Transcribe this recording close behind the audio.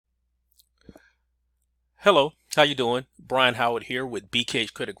Hello, how you doing? Brian Howard here with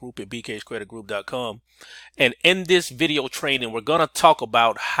BKH Credit Group at bkhcreditgroup.com. And in this video training, we're going to talk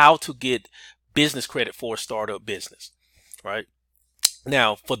about how to get business credit for a startup business, right?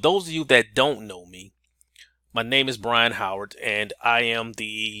 Now, for those of you that don't know me, my name is Brian Howard and I am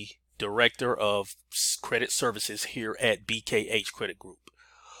the Director of Credit Services here at BKH Credit Group.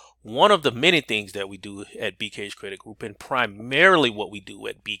 One of the many things that we do at BKH Credit Group, and primarily what we do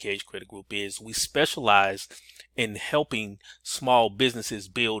at BKH Credit Group, is we specialize in helping small businesses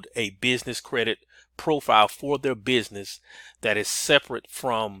build a business credit profile for their business that is separate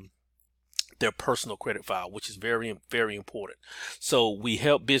from their personal credit file, which is very, very important. So we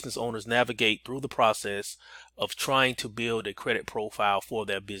help business owners navigate through the process of trying to build a credit profile for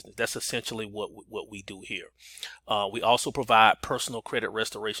their business. That's essentially what we do here. We also provide personal credit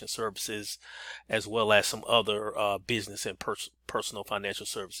restoration services as well as some other business and personal financial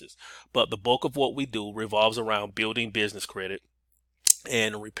services. But the bulk of what we do revolves around building business credit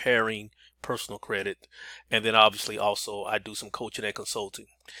and repairing personal credit. And then obviously also I do some coaching and consulting.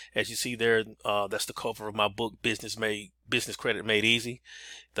 As you see there, that's the cover of my book, Business Credit Made Easy,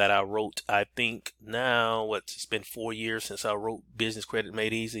 that I wrote. I think now it's been 4 years since I wrote Business Credit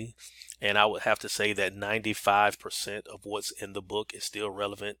Made Easy. And I would have to say that 95% of what's in the book is still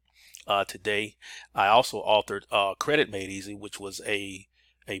relevant today. I also authored Credit Made Easy, which was a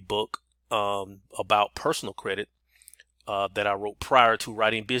book about personal credit that I wrote prior to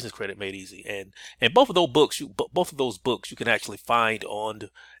writing Business Credit Made Easy, and both of those books you can actually find on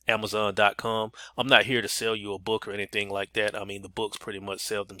Amazon.com. I'm not here to sell you a book or anything like that. I mean, the books pretty much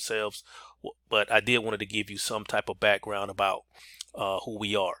sell themselves, but I did wanted to give you some type of background about who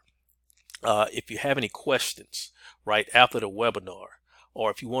we are. If you have any questions right after the webinar,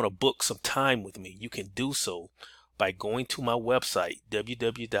 or if you want to book some time with me, you can do so by going to my website,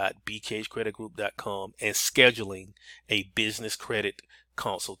 www.bkhcreditgroup.com, and scheduling a business credit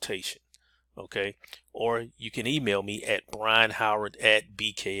consultation. Okay. Or you can email me at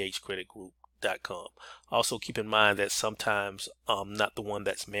brianhoward@bkhcreditgroup.com. Also keep in mind that sometimes I'm not the one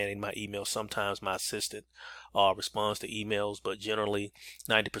that's manning my email. Sometimes my assistant responds to emails, but generally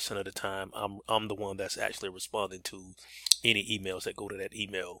 90% of the time I'm the one that's actually responding to any emails that go to that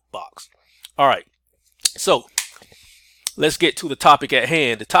email box. All right. So let's get to the topic at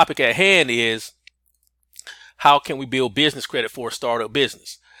hand. The topic at hand is how can we build business credit for a startup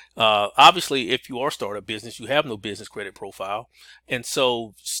business? Obviously, if you are a startup business, you have no business credit profile. And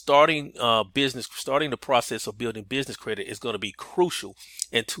so starting the process of building business credit is going to be crucial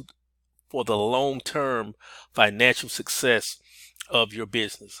for the long-term financial success of your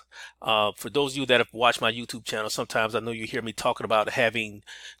business. For those of you that have watched my YouTube channel, sometimes I know you hear me talking about having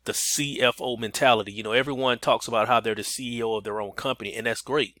the CFO mentality. You know, everyone talks about how they're the CEO of their own company, and that's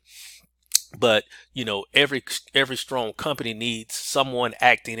great. But you know, every strong company needs someone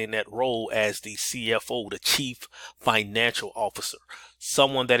acting in that role as the CFO, the Chief Financial Officer,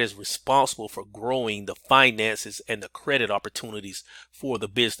 someone that is responsible for growing the finances and the credit opportunities for the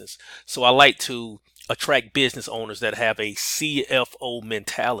business. So I like to attract business owners that have a CFO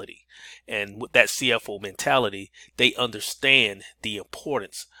mentality. And with that CFO mentality, they understand the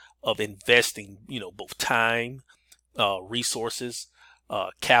importance of investing, you know, both time, resources,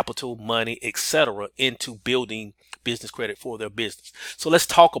 capital, money, etc., into building business credit for their business. So let's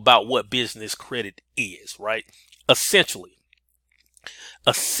talk about what business credit is, right? Essentially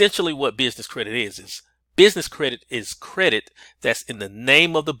what business credit is business credit is credit that's in the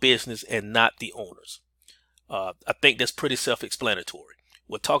name of the business and not the owners. I think that's pretty self-explanatory.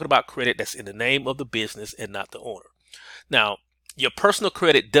 We're talking about credit that's in the name of the business and not the owner. Now, your personal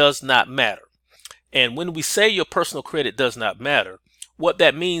credit does not matter. And when we say your personal credit does not matter, what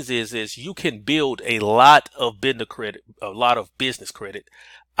that means is you can build a lot of business credit,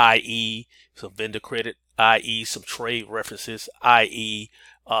 i.e. some vendor credit, i.e. some trade references, i.e.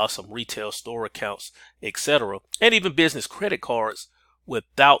 Some retail store accounts, etc., and even business credit cards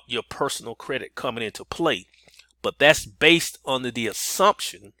without your personal credit coming into play. But that's based on the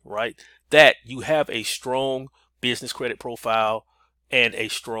assumption, right, that you have a strong business credit profile and a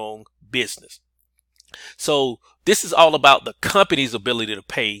strong business. So this is all about the company's ability to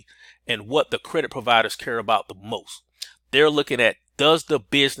pay and what the credit providers care about the most. They're looking at, does the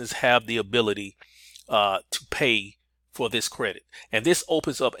business have the ability to pay for this credit? And this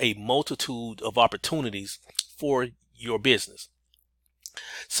opens up a multitude of opportunities for your business.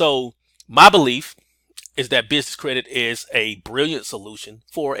 So my belief is that business credit is a brilliant solution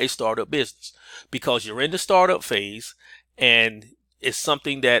for a startup business because you're in the startup phase, and it's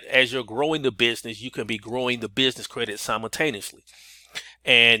something that as you're growing the business, you can be growing the business credit simultaneously.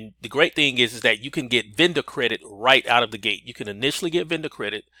 And the great thing is that you can get vendor credit right out of the gate. You can initially get vendor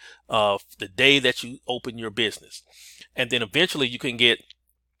credit the day that you open your business. And then eventually you can get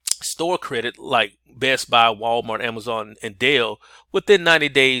store credit like Best Buy, Walmart, Amazon, and Dell within 90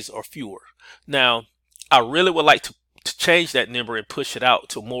 days or fewer. Now, I really would like to change that number and push it out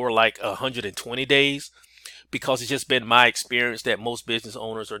to more like 120 days, because it's just been my experience that most business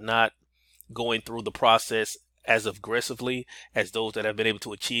owners are not going through the process as aggressively as those that have been able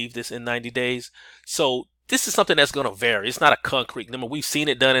to achieve this in 90 days. So this is something that's going to vary. It's not a concrete number. We've seen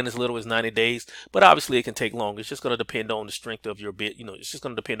it done in as little as 90 days, but obviously it can take longer. It's just going to depend on the strength of your bit. It's just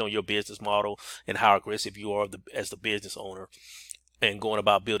going to depend on your business model and how aggressive you are as the business owner and going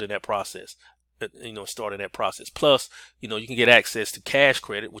about building that process. Starting that process. Plus, you can get access to cash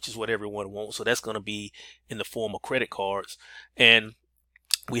credit, which is what everyone wants. So that's going to be in the form of credit cards. And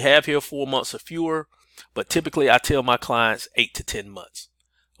we have here 4 months or fewer, but typically I tell my clients 8 to 10 months.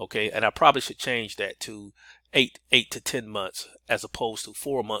 Okay. And I probably should change that to 8 to 10 months as opposed to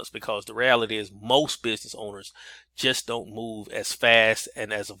 4 months, because the reality is most business owners just don't move as fast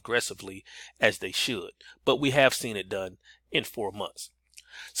and as aggressively as they should. But we have seen it done in 4 months.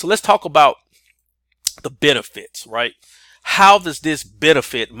 So let's talk about the benefits, right? How does this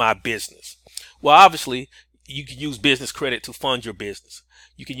benefit my business? Well, obviously, you can use business credit to fund your business.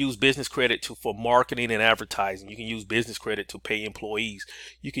 You can use business credit for marketing and advertising. You can use business credit to pay employees.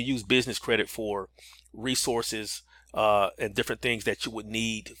 You can use business credit for resources and different things that you would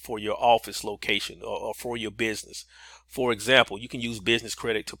need for your office location or for your business. For example, you can use business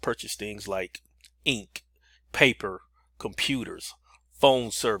credit to purchase things like ink, paper, computers,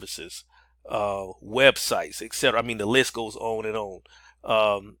 phone services, websites, etc. I mean, the list goes on and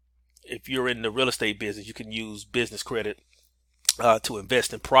on. If you're in the real estate business, you can use business credit to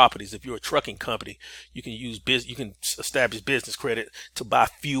invest in properties. If you're a trucking company, you can establish business credit to buy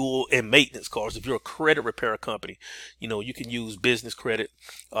fuel and maintenance cars. If you're a credit repair company, you can use business credit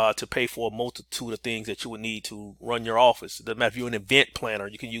to pay for a multitude of things that you would need to run your office. It doesn't matter if you're an event planner,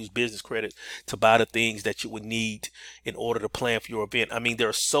 you can use business credit to buy the things that you would need in order to plan for your event. I mean, there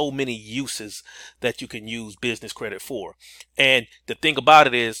are so many uses that you can use business credit for. And the thing about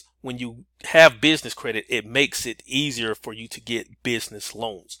it is, when you have business credit, it makes it easier for you to get business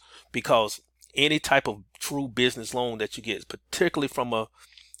loans, because any type of true business loan that you get, particularly from a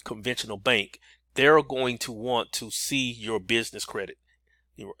conventional bank, they're going to want to see your business credit.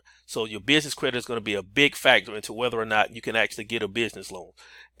 So your business credit is going to be a big factor into whether or not you can actually get a business loan.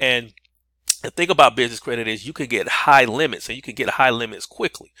 And the thing about business credit is you can get high limits, and you can get high limits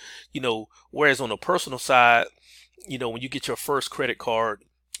quickly. Whereas on the personal side, when you get your first credit card,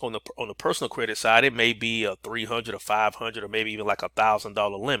 on the personal credit side, it may be a $300 or $500 or maybe even like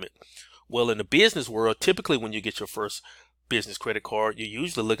 $1,000 limit. Well, in the business world, typically when you get your first business credit card, you're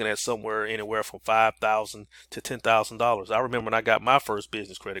usually looking at somewhere anywhere from $5,000 to $10,000. I remember when I got my first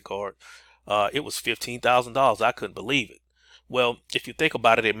business credit card, it was $15,000. I couldn't believe it. Well, if you think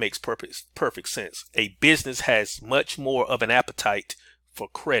about it, it makes perfect sense. A business has much more of an appetite for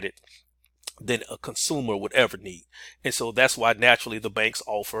credit than a consumer would ever need. And so that's why naturally the banks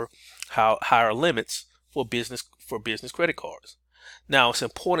offer higher limits for business credit cards. Now, it's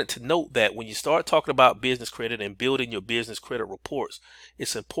important to note that when you start talking about business credit and building your business credit reports,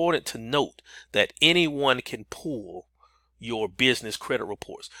 it's important to note that anyone can pull your business credit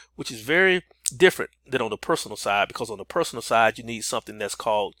reports, which is very different than on the personal side, because on the personal side, you need something that's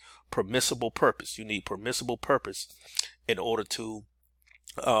called permissible purpose. You need permissible purpose in order to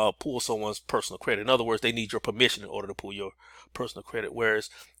pull someone's personal credit. In other words, they need your permission in order to pull your personal credit. Whereas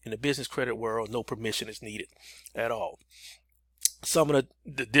in the business credit world, no permission is needed at all. Some of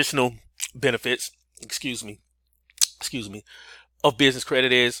the additional benefits, excuse me, of business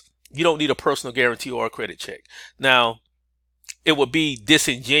credit is you don't need a personal guarantee or a credit check. Now, it would be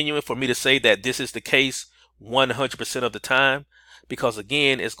disingenuous for me to say that this is the case 100% of the time, because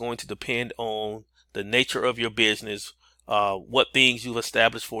again, it's going to depend on the nature of your business, what things you've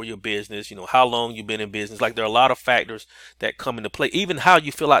established for your business, how long you've been in business. Like, there are a lot of factors that come into play. Even how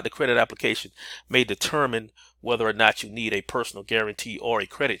you fill out the credit application may determine whether or not you need a personal guarantee or a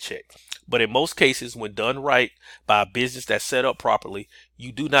credit check. But in most cases, when done right by a business that's set up properly,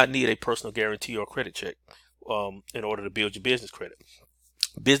 you do not need a personal guarantee or credit check in order to build your business credit.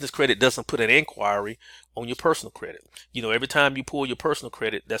 Business credit doesn't put an inquiry on your personal credit. Every time you pull your personal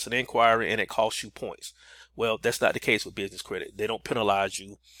credit, that's an inquiry and it costs you points. Well, that's not the case with business credit. They don't penalize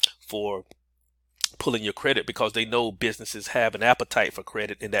you for pulling your credit, because they know businesses have an appetite for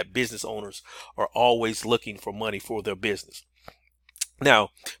credit and that business owners are always looking for money for their business. Now,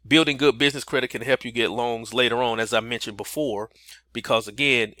 building good business credit can help you get loans later on, as I mentioned before, because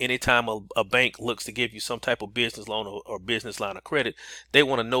again, anytime a bank looks to give you some type of business loan or business line of credit, they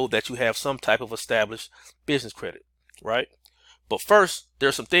want to know that you have some type of established business credit, right? But first,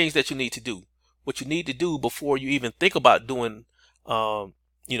 there's some things that you need to do. What you need to do before you even think about doing,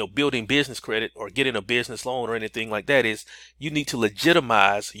 building business credit or getting a business loan or anything like that is you need to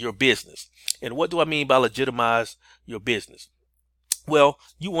legitimize your business. And what do I mean by legitimize your business? Well,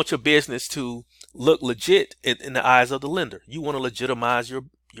 you want your business to look legit in the eyes of the lender. You want to legitimize your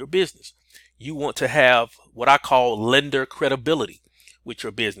business. You want to have what I call lender credibility with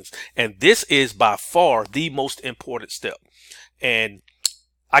your business. And this is by far the most important step. And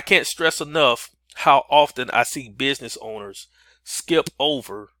I can't stress enough how often I see business owners skip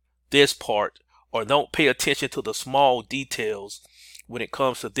over this part or don't pay attention to the small details when it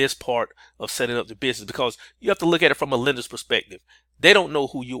comes to this part of setting up the business, because you have to look at it from a lender's perspective. They don't know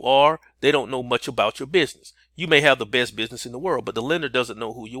who you are. They don't know much about your business. You may have the best business in the world, but the lender doesn't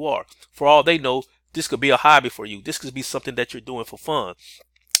know who you are. For all they know, this could be a hobby for you. This could be something that you're doing for fun.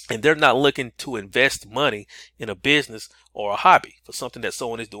 And they're not looking to invest money in a business or a hobby for something that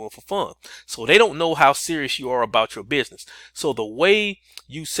someone is doing for fun. So they don't know how serious you are about your business. So the way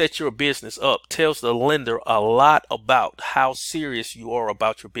you set your business up tells the lender a lot about how serious you are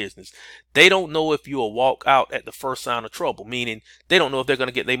about your business. They don't know if you'll walk out at the first sign of trouble, meaning they don't know if they're going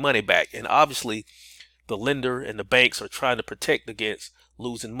to get their money back. And obviously the lender and the banks are trying to protect against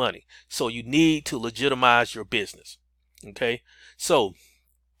losing money. So you need to legitimize your business. Okay. So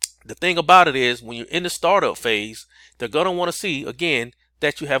the thing about it is, when you're in the startup phase, they're going to want to see, again,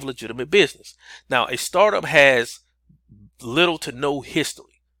 that you have legitimate business. Now, a startup has little to no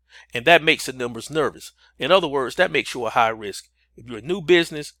history, and that makes the numbers nervous. In other words, that makes you a high risk. If you're a new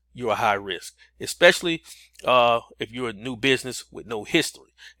business, you're a high risk, especially if you're a new business with no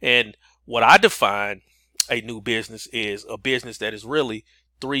history. And what I define a new business is a business that is really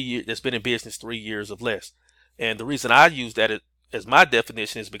 3 years, that's been in business 3 years or less. And the reason I use that as my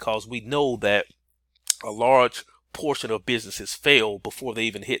definition is because we know that a large portion of businesses fail before they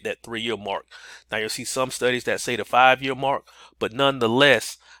even hit that 3 year mark. Now you'll see some studies that say the 5 year mark, but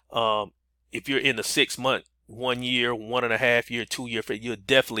nonetheless, if you're in the 6 month, 1 year, 1.5 year, 2 year, you're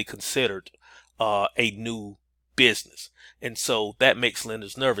definitely considered a new business. And so that makes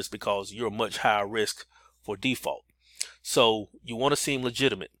lenders nervous because you're much higher risk for default. So you want to seem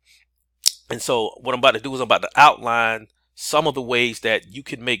legitimate. And so what I'm about to do is I'm about to outline some of the ways that you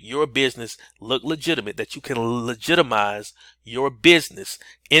can make your business look legitimate, that you can legitimize your business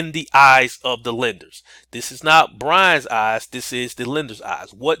in the eyes of the lenders. This is not Brian's eyes. This is the lender's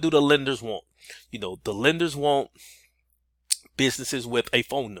eyes. What do the lenders want? The lenders want businesses with a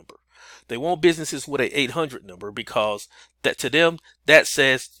phone number. They want businesses with a 800 number because that to them, that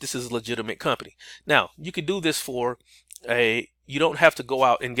says this is a legitimate company. Now, you can do this you don't have to go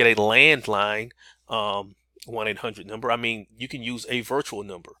out and get a landline 1-800 number. I mean, you can use a virtual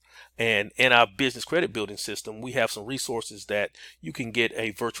number. And in our business credit building system, we have some resources that you can get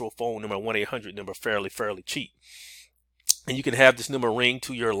a virtual phone number, 1-800 number, fairly cheap. And you can have this number ring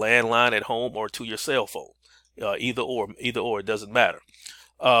to your landline at home or to your cell phone. Either or, it doesn't matter.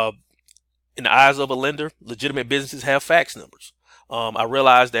 In the eyes of a lender, legitimate businesses have fax numbers. I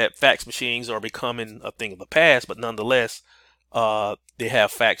realize that fax machines are becoming a thing of the past, but nonetheless, they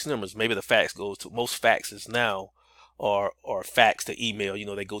have fax numbers. Maybe the fax goes to most faxes now or fax to email.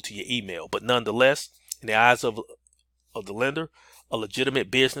 They go to your email. But nonetheless, in the eyes of the lender, a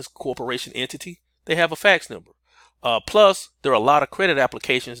legitimate business corporation entity, they have a fax number. Plus, there are a lot of credit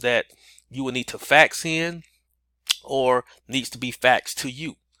applications that you will need to fax in or needs to be faxed to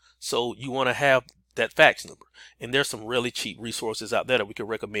you. So you want to have that fax number. And there's some really cheap resources out there that we can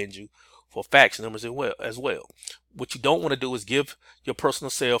recommend you for fax numbers as well. What you don't want to do is give your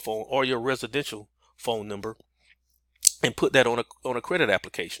personal cell phone or your residential phone number and put that on a credit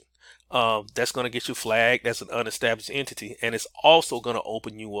application. That's going to get you flagged as an unestablished entity, and it's also going to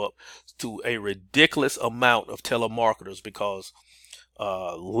open you up to a ridiculous amount of telemarketers because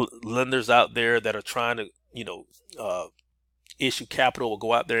lenders out there that are trying to issue capital will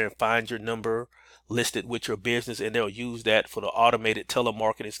go out there and find your number listed with your business, and they'll use that for the automated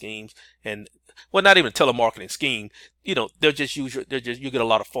telemarketing schemes. And well, not even telemarketing scheme, they'll just use you get a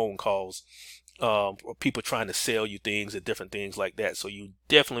lot of phone calls or people trying to sell you things and different things like that. So you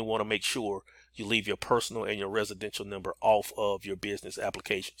definitely want to make sure you leave your personal and your residential number off of your business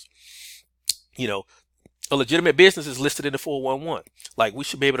applications. A legitimate business is listed in the 411. Like, we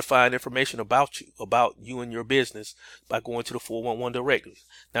should be able to find information about you and your business by going to the 411 directly.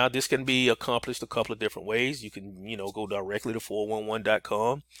 Now, this can be accomplished a couple of different ways. You can, go directly to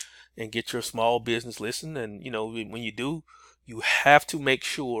 411.com and get your small business listing. And, when you do, you have to make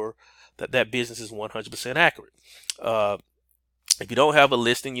sure that that business is 100% accurate. If you don't have a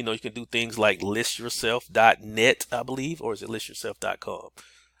listing, you can do things like listyourself.net, I believe, or is it listyourself.com?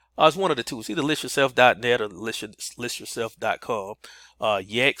 It's one of the two. It's either listyourself.net or listyourself.com.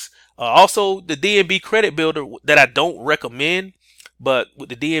 Yext. Also, the DNB Credit Builder that I don't recommend, but with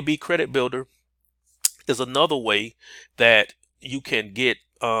the DNB Credit Builder is another way that you can get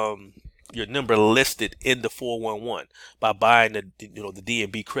your number listed in the 411 by buying the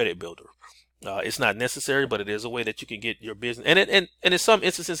DNB Credit Builder. It's not necessary, but it is a way that you can get your business. And in some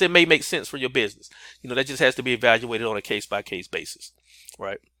instances, it may make sense for your business. That just has to be evaluated on a case-by-case basis,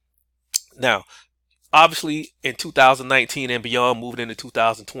 right? Now, obviously, in 2019 and beyond, moving into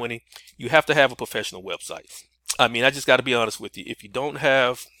 2020, you have to have a professional website. I mean, I just got to be honest with you. If you don't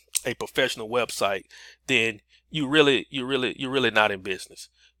have a professional website, then you're really not in business.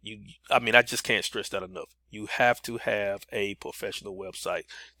 I just can't stress that enough. You have to have a professional website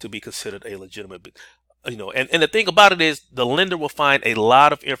to be considered a legitimate, and the thing about it is the lender will find a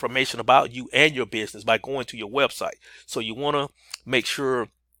lot of information about you and your business by going to your website. So you want to make sure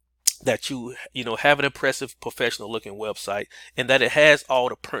that you have an impressive professional looking website and that it has all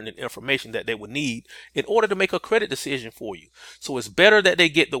the pertinent information that they would need in order to make a credit decision for you. So it's better that they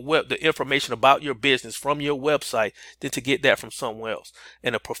get the information about your business from your website than to get that from somewhere else.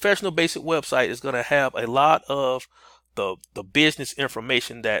 And a professional basic website is going to have a lot of the business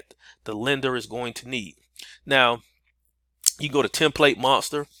information that the lender is going to need. Now, you can go to Template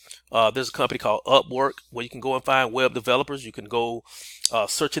Monster. There's a company called Upwork where you can go and find web developers. You can go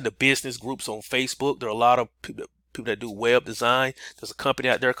search in the business groups on Facebook. There are a lot of people that do web design. There's a company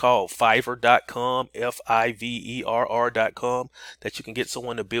out there called Fiverr.com, Fiverr.com, that you can get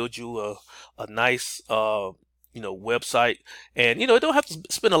someone to build you a nice website. And it don't have to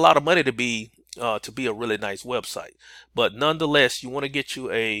spend a lot of money to be a really nice website. But nonetheless, you want to get you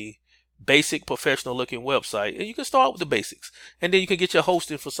a basic professional looking website, and you can start with the basics, and then you can get your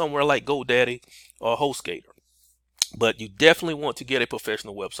hosting for somewhere like GoDaddy or HostGator. But you definitely want to get a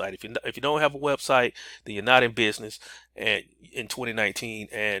professional website. If you don't have a website, then you're not in business and in 2019,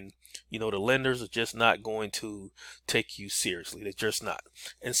 and the lenders are just not going to take you seriously. They're just not.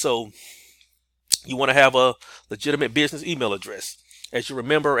 And so you want to have a legitimate business email address. As you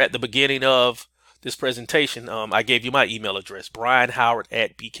remember at the beginning of this presentation, I gave you my email address,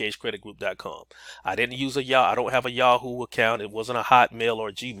 brianhoward@bkhcreditgroup.com. I didn't use I don't have a Yahoo account. It wasn't a Hotmail or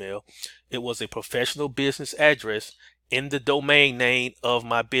a Gmail. It was a professional business address in the domain name of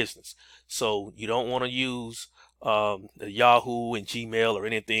my business. So you don't want to use Yahoo and Gmail or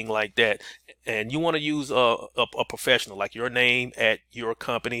anything like that. And you want to use a professional, like your name at your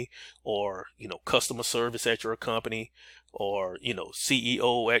company, or customer service at your company, or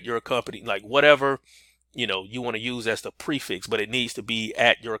CEO at your company, like whatever you want to use as the prefix, but it needs to be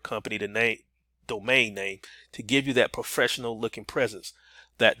at your company, the domain name, to give you that professional looking presence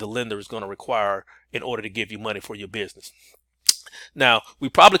that the lender is going to require in order to give you money for your business. Now, we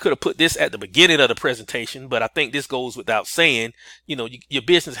probably could have put this at the beginning of the presentation, but I think this goes without saying. Your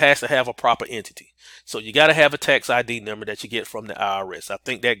business has to have a proper entity. So you got to have a tax ID number that you get from the IRS. I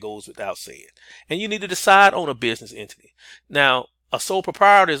think that goes without saying. And you need to decide on a business entity. Now, a sole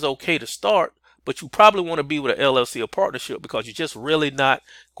proprietor is okay to start, but you probably want to be with an LLC or partnership, because you're just really not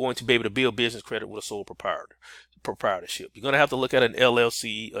going to be able to build business credit with a sole proprietorship. You're going to have to look at an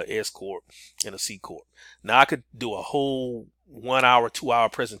LLC, a S Corp, and a C Corp. Now, I could do a whole 1 hour, 2 hour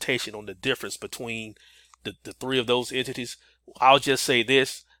presentation on the difference between the three of those entities. I'll just say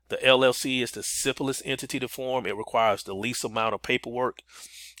this: the LLC is the simplest entity to form. It requires the least amount of paperwork,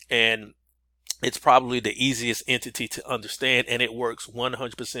 and it's probably the easiest entity to understand, and it works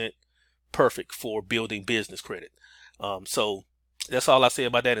 100% perfect for building business credit. So that's all I say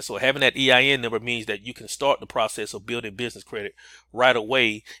about that. And so having that EIN number means that you can start the process of building business credit right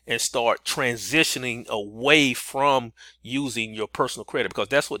away and start transitioning away from using your personal credit, because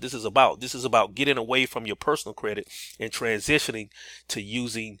that's what this is about. This is about getting away from your personal credit and transitioning to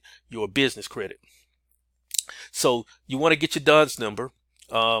using your business credit. So you want to get your DUNS number.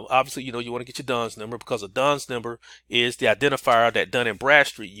 Obviously, you want to get your DUNS number, because a DUNS number is the identifier that Dun &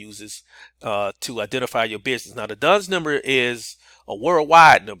 Bradstreet uses to identify your business. Now, the DUNS number is a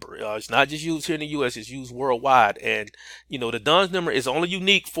worldwide number. It's not just used here in the U.S. It's used worldwide. And the DUNS number is only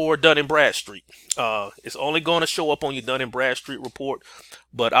unique for Dun & Bradstreet. It's only going to show up on your Dun & Bradstreet report.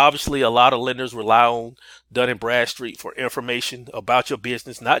 But obviously, a lot of lenders rely on Dun & Bradstreet for information about your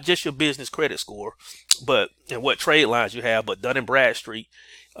business, not just your business credit score, but and what trade lines you have. But Dun & Bradstreet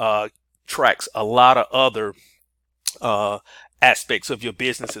tracks a lot of other aspects of your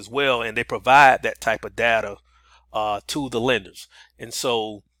business as well, and they provide that type of data to the lenders. And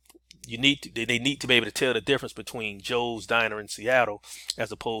so they need to be able to tell the difference between Joe's Diner in Seattle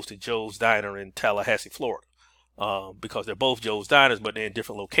as opposed to Joe's Diner in Tallahassee, Florida, because they're both Joe's Diners, but they're in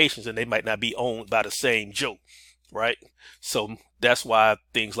different locations, and they might not be owned by the same Joe, right? So that's why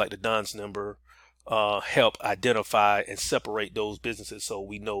things like the DUNS number help identify and separate those businesses, so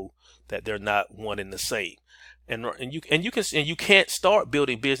we know that they're not one and the same. And you can't start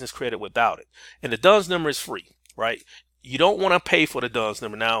building business credit without it. And the DUNS number is free, right? You don't want to pay for the DUNS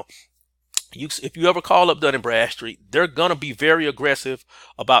number. Now, if you ever call up Dun & Bradstreet, they're gonna be very aggressive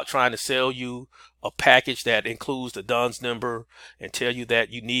about trying to sell you a package that includes the DUNS number and tell you that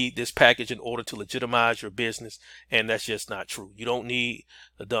you need this package in order to legitimize your business, and that's just not true. You don't need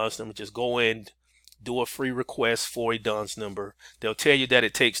the DUNS number. Just go in, do a free request for a DUNS number. They'll tell you that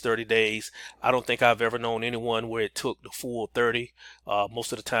it takes 30 days. I don't think I've ever known anyone where it took the full 30.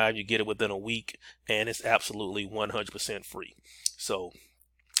 Most of the time you get it within a week, and it's absolutely 100% free. So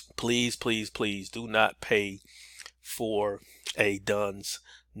please, please, please do not pay for a DUNS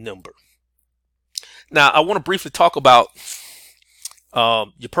number. Now, I want to briefly talk about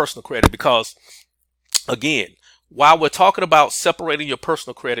your personal credit, because again, while we're talking about separating your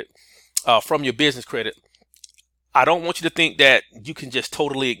personal credit from your business credit, I don't want you to think that you can just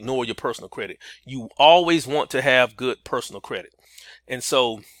totally ignore your personal credit. You always want to have good personal credit. And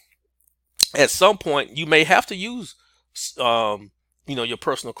so at some point you may have to use, your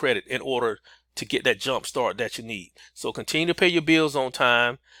personal credit in order to get that jump start that you need. So continue to pay your bills on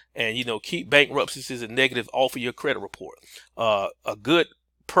time, and, keep bankruptcies and negatives off of your credit report. A good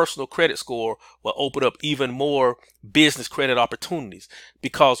personal credit score will open up even more business credit opportunities,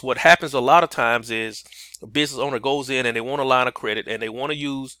 because what happens a lot of times is a business owner goes in and they want a line of credit and they want to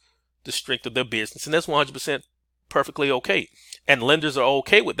use the strength of their business, and that's 100% perfectly okay, and lenders are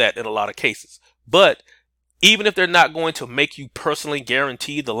okay with that in a lot of cases. But even if they're not going to make you personally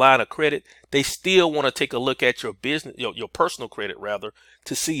guarantee the line of credit, they still want to take a look at your business, your personal credit rather,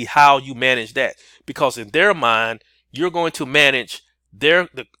 to see how you manage that, because in their mind you're going to manage their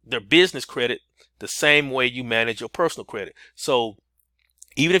business credit the same way you manage your personal credit. So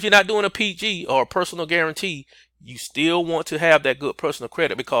even if you're not doing a PG or a personal guarantee, you still want to have that good personal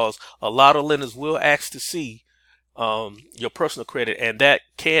credit, because a lot of lenders will ask to see your personal credit, and that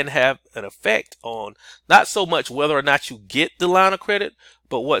can have an effect on not so much whether or not you get the line of credit,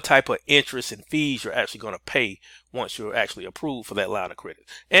 but what type of interest and fees you're actually going to pay once you're actually approved for that line of credit.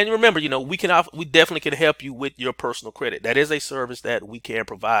 And remember, we definitely can help you with your personal credit. That is a service that we can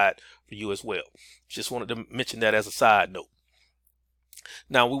provide for you as well. Just wanted to mention that as a side note.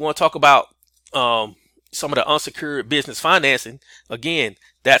 Now we want to talk about some of the unsecured business financing. Again,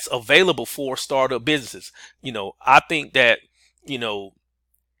 that's available for startup businesses. I think that,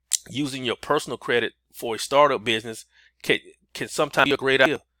 using your personal credit for a startup business can sometimes be a great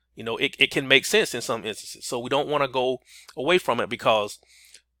idea. It can make sense in some instances. So we don't want to go away from it, because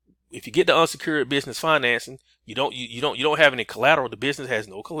if you get the unsecured business financing, you don't have any collateral. The business has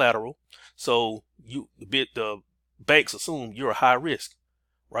no collateral. So the banks assume you're a high risk,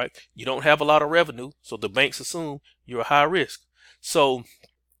 right? You don't have a lot of revenue, so the banks assume you're a high risk. So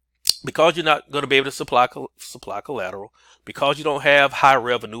because you're not going to be able to supply collateral, because you don't have high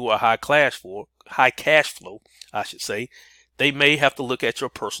revenue or high cash flow, I should say, they may have to look at your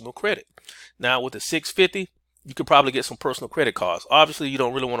personal credit. Now with the 650, you could probably get some personal credit cards. Obviously, you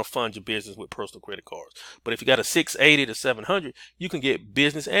don't really want to fund your business with personal credit cards. But if you got a 680 to 700, you can get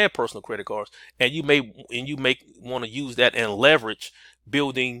business and personal credit cards, and you may want to use that and leverage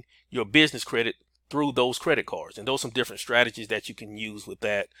building your business credit through those credit cards. And those are some different strategies that you can use with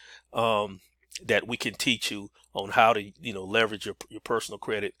that, that we can teach you on how to, leverage your personal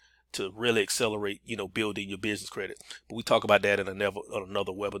credit to really accelerate, building your business credit. But we talk about that in another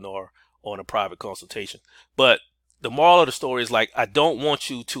webinar on a private consultation. But the moral of the story is, I don't want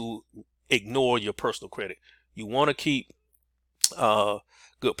you to ignore your personal credit. You want to keep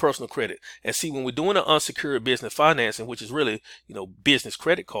good personal credit. And see, when we're doing an unsecured business financing, which is really, business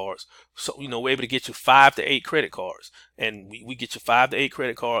credit cards, so, we're able to get you 5 to 8 credit cards, and we get you 5 to 8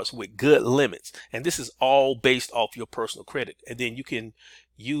 credit cards with good limits. And this is all based off your personal credit. And then you can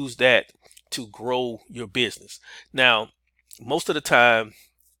use that to grow your business. Now, most of the time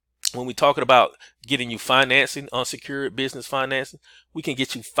when we're talking about getting you financing, unsecured business financing, we can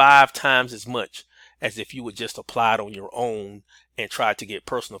get you 5 times as much as if you would just apply it on your own and try to get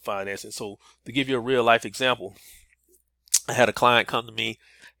personal financing. So to give you a real life example, I had a client come to me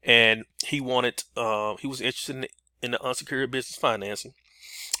and he was interested in the unsecured business financing,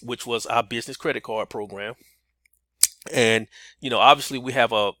 which was our business credit card program. And, obviously we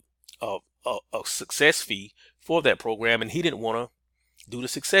have a, a success fee for that program, and he didn't want to do the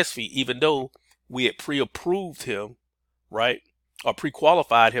success fee, even though we had pre-approved him, right? Or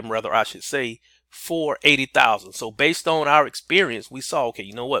pre-qualified him, rather, I should say, for 80,000. So based on our experience, we saw, okay,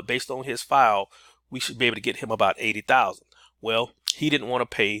 you know what? Based on his file, we should be able to get him about 80,000. Well, he didn't want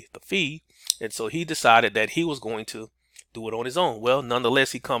to pay the fee, and so he decided that he was going to do it on his own. Well,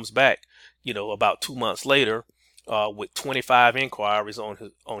 nonetheless, he comes back, about 2 months later, with 25 inquiries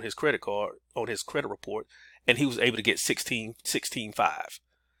on his credit card, on his credit report, and he was able to get 16.5.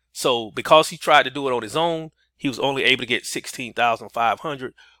 So because he tried to do it on his own, he was only able to get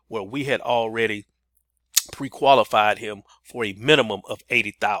 16,500, where we had already pre-qualified him for a minimum of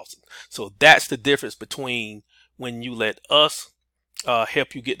 80,000. So that's the difference between when you let us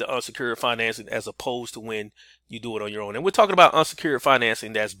help you get the unsecured financing as opposed to when you do it on your own. And we're talking about unsecured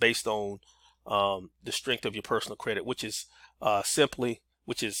financing that's based on the strength of your personal credit, which is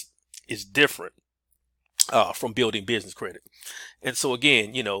is different from building business credit. And so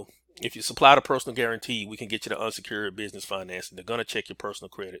again, if you supply the personal guarantee, we can get you the unsecured business financing. They're going to check your personal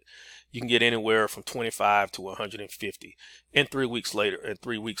credit. You can get anywhere from 25 to 150 in 3 weeks later, in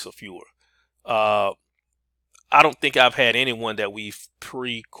 3 weeks or fewer. I don't think I've had anyone that we've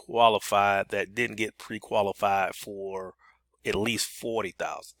pre-qualified that didn't get pre-qualified for at least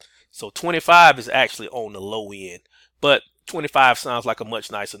 40,000. So 25 is actually on the low end, but 25 sounds like a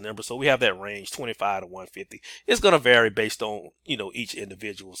much nicer number. So we have that range, 25 to 150. It's going to vary based on, each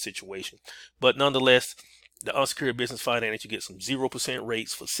individual situation. But nonetheless, the unsecured business finance, you get some 0%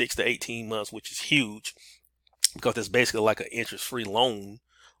 rates for 6 to 18 months, which is huge because it's basically like an interest-free loan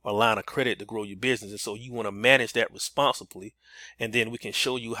or line of credit to grow your business. And so you want to manage that responsibly. And then we can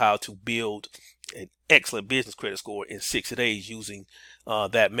show you how to build an excellent business credit score in 6 days using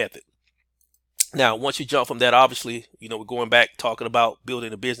that method. Now, once you jump from that, obviously, we're going back talking about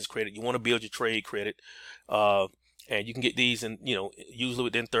building a business credit. You want to build your trade credit, and you can get these in, usually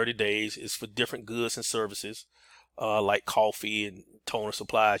within 30 days. It's for different goods and services, like coffee and toner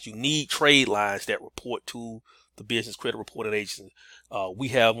supplies. You need trade lines that report to the Business Credit Reporting Agency. We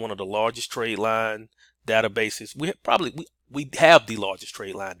have one of the largest trade line databases. We have the largest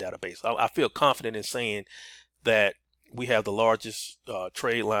trade line database. I feel confident in saying that we have the largest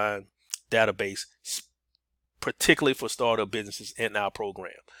trade line database, particularly for startup businesses in our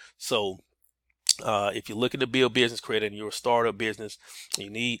program. So if you're looking to build business credit and you're a startup business, you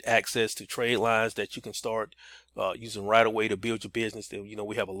need access to trade lines that you can start using right away to build your business. Then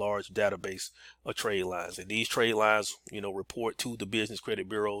we have a large database of trade lines, and these trade lines report to the business credit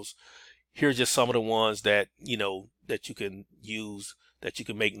bureaus. Here's just some of the ones that that you can use, that you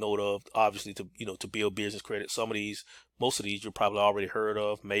can make note of, obviously, to to build business credit. Most of these you've probably already heard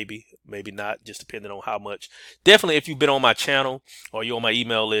of, maybe not, just depending on how much. Definitely, if you've been on my channel or you're on my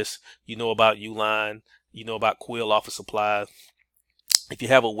email list, you know about Uline, you know about Quill Office Supply. If you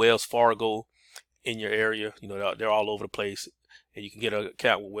have a Wells Fargo in your area, they're all over the place, and you can get an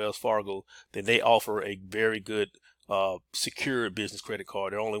account with Wells Fargo, then they offer a very good secured business credit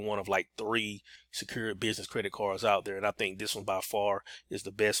card. They're only one of like 3 secured business credit cards out there, and I think this one by far is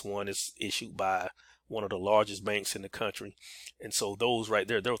the best one. It's issued by one of the largest banks in the country. And so those right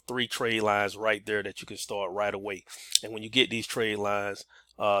there are 3 trade lines right there that you can start right away. And when you get these trade lines,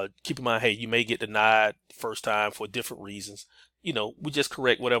 keep in mind, hey, you may get denied first time for different reasons. We just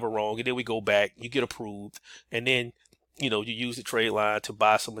correct whatever wrong, and then we go back, you get approved, and then you use the trade line to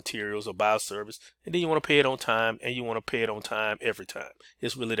buy some materials or buy a service, and then you want to pay it on time, and you want to pay it on time every time.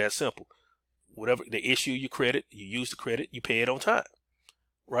 It's really that simple. Whatever they issue you credit, you use the credit, you pay it on time,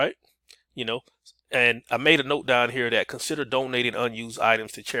 right? And I made a note down here that consider donating unused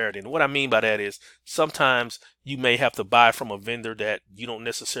items to charity. And what I mean by that is sometimes you may have to buy from a vendor that you don't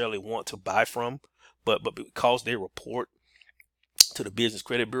necessarily want to buy from, but because they report to the business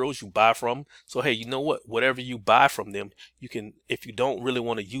credit bureaus, you buy from. So hey, you know what? Whatever you buy from them, you can, if you don't really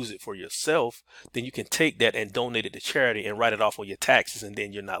want to use it for yourself, then you can take that and donate it to charity and write it off on your taxes, and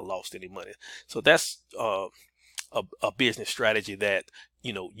then you're not lost any money. So that's a business strategy that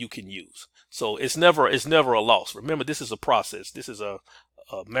you can use. So it's never a loss. Remember, this is a process. This is a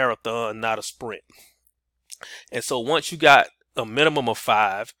marathon, not a sprint. And so once you got a minimum of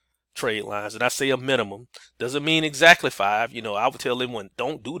 5, trade lines. And I say a minimum doesn't mean exactly 5. I would tell everyone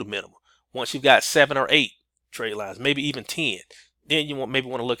don't do the minimum. Once you've got 7 or 8 trade lines, maybe even 10, then you maybe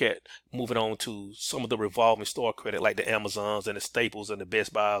want to look at moving on to some of the revolving store credit like the Amazons and the Staples and the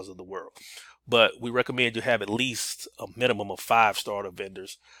Best Buys of the world. But we recommend you have at least a minimum of 5 starter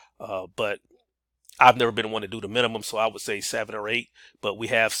vendors. But I've never been one to do the minimum, so I would say 7 or 8. But we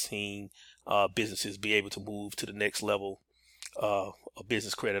have seen businesses be able to move to the next level of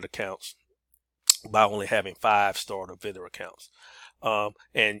business credit accounts by only having 5 starter vendor accounts.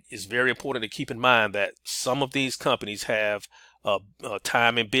 And it's very important to keep in mind that some of these companies have a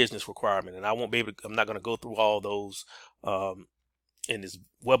time and business requirement, and I'm not going to go through all those in this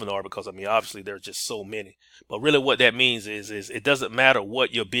webinar because obviously there's just so many. But really what that means is it doesn't matter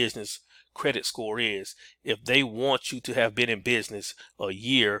what your business credit score is. If they want you to have been in business a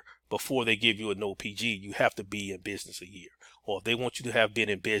year before they give you a no PG, you have to be in business a year. Or if they want you to have been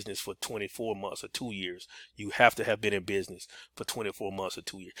in business for 24 months or 2 years, you have to have been in business for 24 months or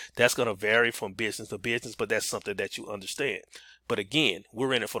 2 years. That's going to vary from business to business, but that's something that you understand. But again,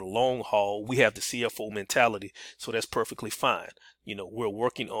 we're in it for the long haul. We have the CFO mentality, so that's perfectly fine. We're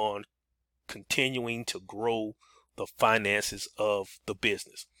working on continuing to grow the finances of the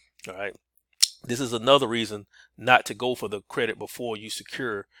business. All right. This is another reason not to go for the credit before you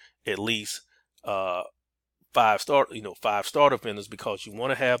secure at least 5 starter vendors, because you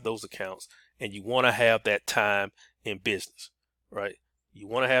want to have those accounts and you want to have that time in business, right? You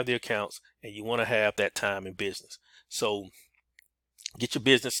want to have the accounts and you want to have that time in business. So get your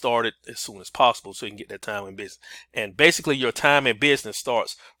business started as soon as possible so you can get that time in business. And basically your time in business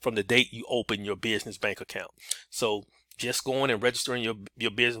starts from the date you open your business bank account. So just going and registering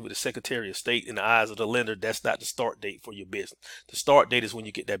your business with the Secretary of State in the eyes of the lender, that's not the start date for your business. The start date is when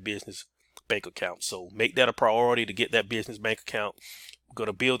you get that business bank account. So make that a priority to get that business bank account. We're going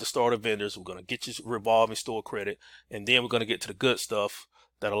to build the starter vendors. We're going to get you revolving store credit. And then we're going to get to the good stuff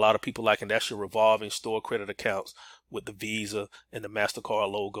that a lot of people like, and that's your revolving store credit accounts with the Visa and the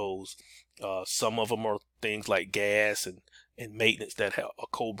MasterCard logos. Some of them are things like gas and maintenance that are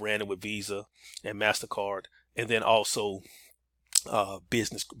co-branded with Visa and MasterCard. And then also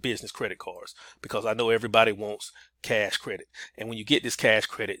business credit cards, because I know everybody wants cash credit. And when you get this cash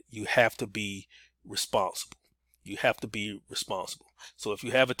credit, you have to be responsible. You have to be responsible. So if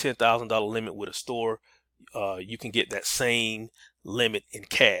you have a $10,000 limit with a store, you can get that same limit in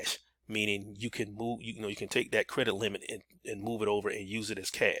cash, meaning you can move, you can take that credit limit and move it over and use it as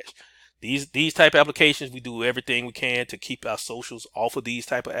cash. These type of applications, we do everything we can to keep our socials off of these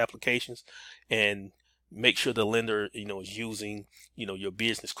type of applications and make sure the lender, is using, your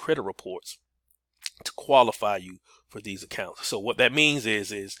business credit reports to qualify you for these accounts. So what that means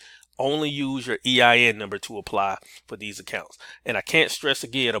is only use your EIN number to apply for these accounts. And I can't stress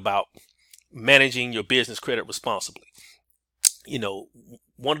again about managing your business credit responsibly.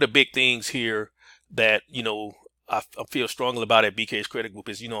 One of the big things here that, I feel strongly about at BKH Credit Group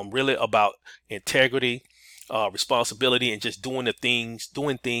is, I'm really about integrity, responsibility, and just doing things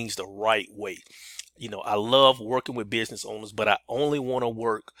the right way. I love working with business owners, but I only want to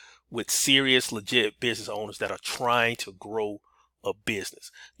work with serious, legit business owners that are trying to grow a business.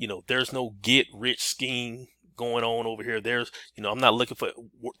 There's no get rich scheme going on over here. I'm not looking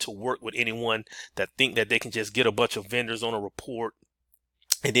to work with anyone that think that they can just get a bunch of vendors on a report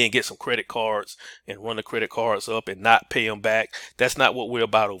and then get some credit cards and run the credit cards up and not pay them back. That's not what we're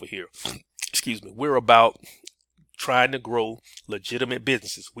about over here. Excuse me. We're about trying to grow legitimate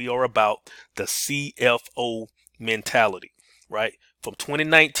businesses. We are about the CFO mentality, right? From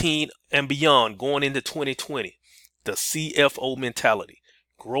 2019 and beyond, going into 2020, the CFO mentality,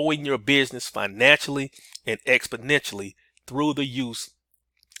 growing your business financially and exponentially through the use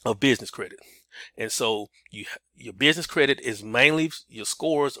of business credit. And so your business credit is mainly, your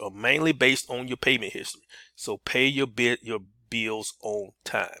scores are mainly based on your payment history. So pay your bills on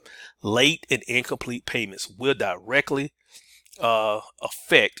time. Late and incomplete payments will directly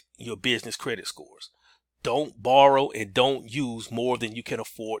affect your business credit scores. Don't borrow and don't use more than you can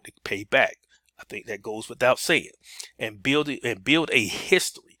afford to pay back. I think that goes without saying. And build a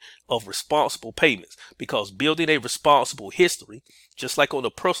history of responsible payments, because building a responsible history, just like on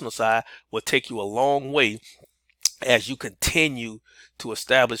the personal side, will take you a long way as you continue to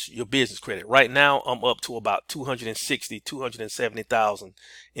establish your business credit. Right now, I'm up to about 270,000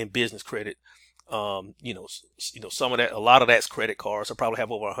 in business credit. Some of that, a lot of that's credit cards. I probably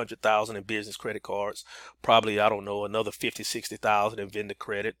have over 100,000 in business credit cards. Probably, I don't know, another 50, 60,000 in vendor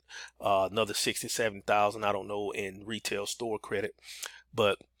credit, another 60, 70,000, I don't know, in retail store credit.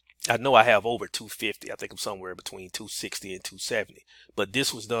 But I know I have over 250. I think I'm somewhere between 260 and 270. But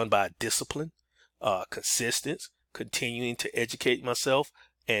this was done by discipline, consistent, continuing to educate myself,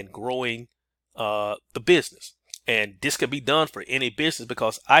 and growing the business. And this can be done for any business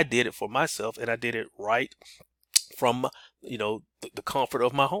because I did it for myself and I did it right from, the comfort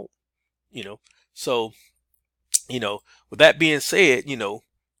of my home, you know. So, with that being said,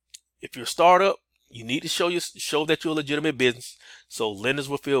 if you're a startup, you need to show that you're a legitimate business so lenders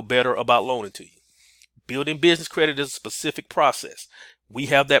will feel better about loaning to you. Building business credit is a specific process. We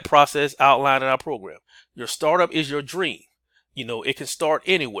have that process outlined in our program. Your startup is your dream. It can start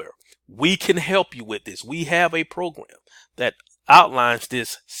anywhere. We can help you with this. We have a program that outlines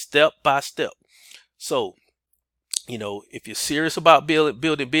this step by step. So, if you're serious about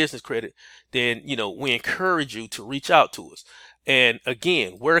building business credit, then, we encourage you to reach out to us. And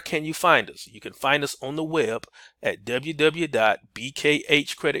again, where can you find us? You can find us on the web at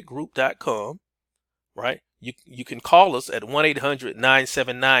www.bkhcreditgroup.com, right? You can call us at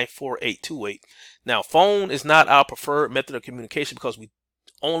 1-800-979-4828. Now, phone is not our preferred method of communication because we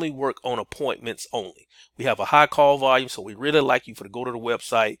only work on appointments only. We have a high call volume, so we really like you to go to the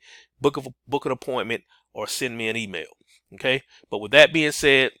website, book an appointment, or send me an email. Okay. But with that being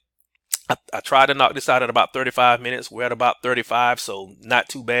said, I tried to knock this out in about 35 minutes. We're at about 35, so not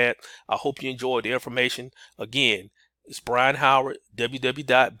too bad. I hope you enjoyed the information. Again, it's Brian Howard,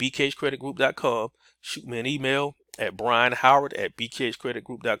 www.bkhcreditgroup.com. Shoot me an email at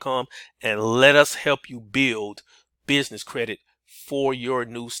brianhoward@bkhcreditgroup.com and let us help you build business credit for your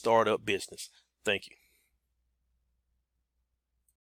new startup business. Thank you.